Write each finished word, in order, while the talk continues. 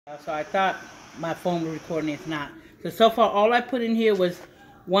So I thought my phone was recording, it's not. So far all I put in here was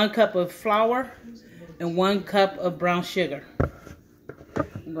 1 cup of flour and 1 cup of brown sugar.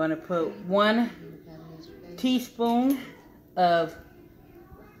 I'm going to put 1 teaspoon of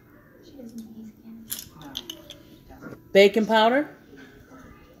baking powder.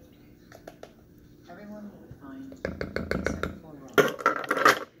 And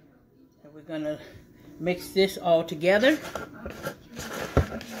we're going to mix this all together.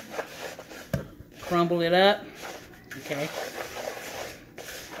 Crumble it up. Okay.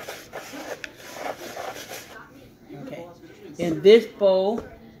 Okay. In this bowl,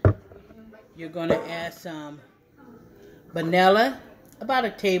 you're going to add some vanilla, about a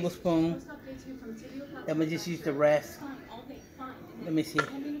tablespoon. I'm going to just use the rest. Let me see.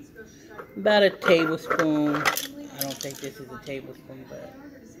 About a tablespoon. I don't think this is a tablespoon, but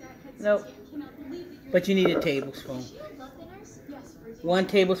nope. But you need a tablespoon. 1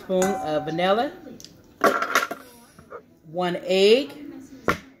 tablespoon of vanilla. 1 egg.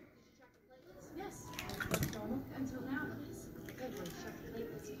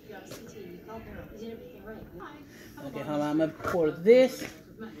 Okay, hold on. I'm going to pour this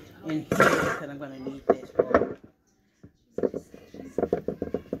in here because I'm going to need this.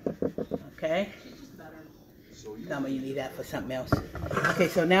 Okay. I'm going to need that for something else. Okay,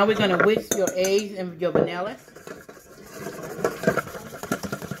 so now we're going to whisk your eggs and your vanilla.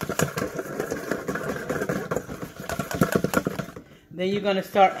 Then you're going to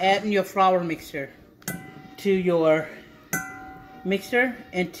start adding your flour mixture to your mixer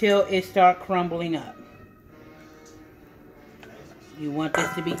until it starts crumbling up. You want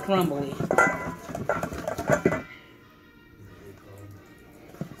this to be crumbly. Need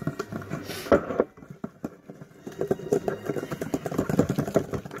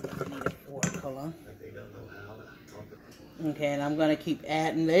a fork, hold on. Okay, and I'm going to keep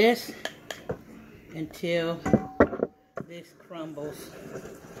adding this until this crumbles.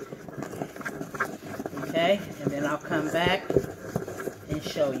 Okay, and then I'll come back and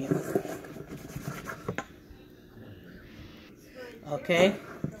show you. Okay,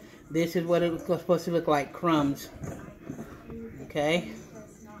 this is what it was supposed to look like, crumbs. Okay,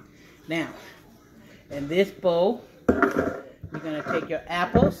 now in this bowl, you're going to take your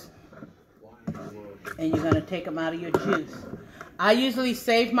apples and you're going to take them out of your juice. I usually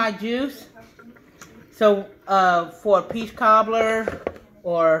save my juice. So for a peach cobbler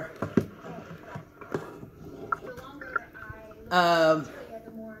or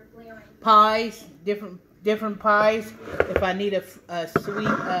pies, different pies. If I need a sweet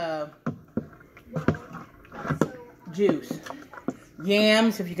juice,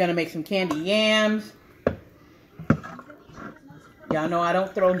 yams. If you're gonna make some candy yams, y'all know I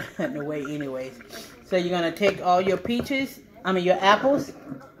don't throw nothing away anyways. So you're gonna take all your peaches, your apples,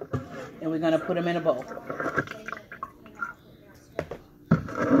 and we're gonna put them in a bowl.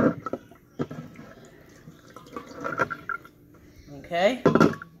 Okay.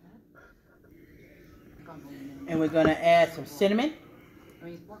 And we're going to add some cinnamon.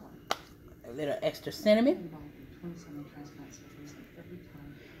 A little extra cinnamon.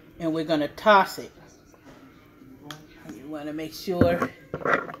 And we're going to toss it. You want to make sure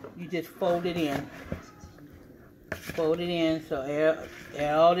you just fold it in. Fold it in so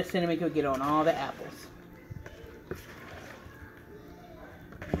all the cinnamon can get on all the apples.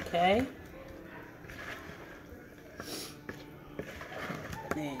 Okay.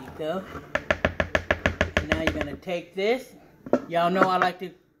 There you go. And now you're going to take this. Y'all know I like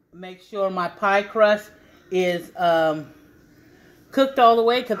to make sure my pie crust is cooked all the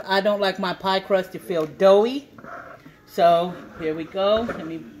way because I don't like my pie crust to feel doughy. So here we go. Let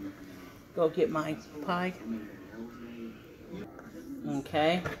me go get my pie.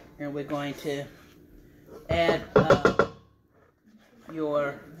 Okay. And we're going to add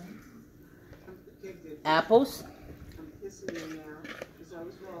your apples.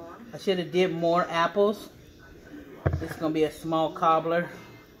 I should have did more apples. This is going to be a small cobbler.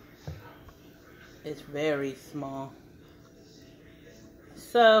 It's very small.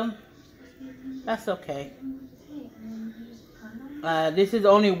 So, that's okay. This is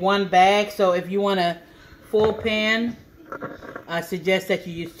only 1 bag, so if you want a full pan, I suggest that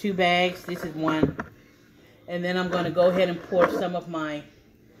you use 2 bags. This is 1. And then I'm going to go ahead and pour some of my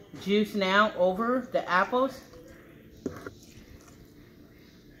juice now over the apples.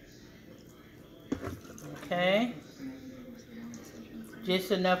 Okay.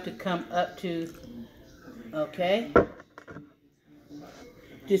 Just enough to come up to, okay.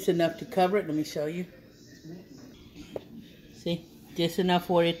 Just enough to cover it. Let me show you. See? Just enough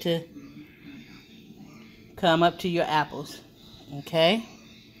for it to come up to your apples. Okay?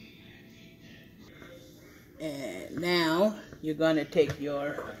 And now you're going to take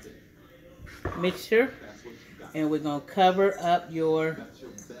your mixture and we're going to cover up your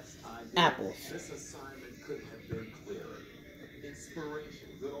apples.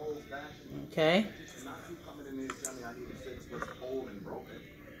 Okay.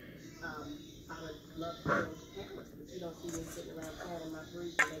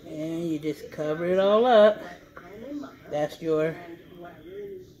 And you just cover it all up. That's your...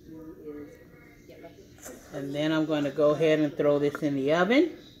 And then I'm going to go ahead and throw this in the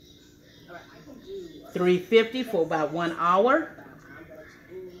oven. 350 for about 1 hour.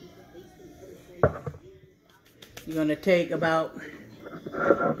 You're going to take about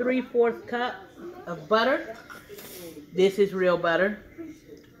 3/4 cup of butter. This is real butter.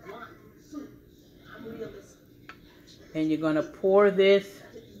 And you're going to pour this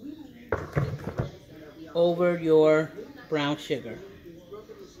over your brown sugar.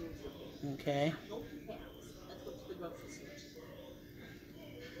 Okay.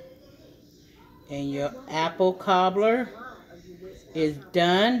 And your apple cobbler is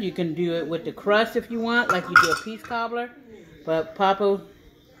done. You can do it with the crust if you want, like you do a peach cobbler. But Papa,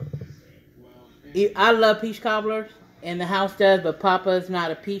 I love peach cobblers, and the house does, but Papa's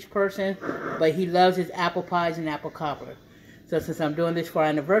not a peach person, but he loves his apple pies and apple cobbler. So since I'm doing this for our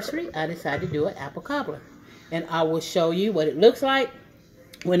anniversary, I decided to do an apple cobbler. And I will show you what it looks like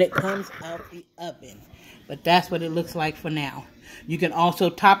when it comes out the oven. But that's what it looks like for now. You can also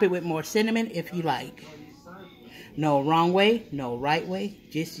top it with more cinnamon if you like. No wrong way, no right way,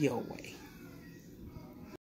 just your way.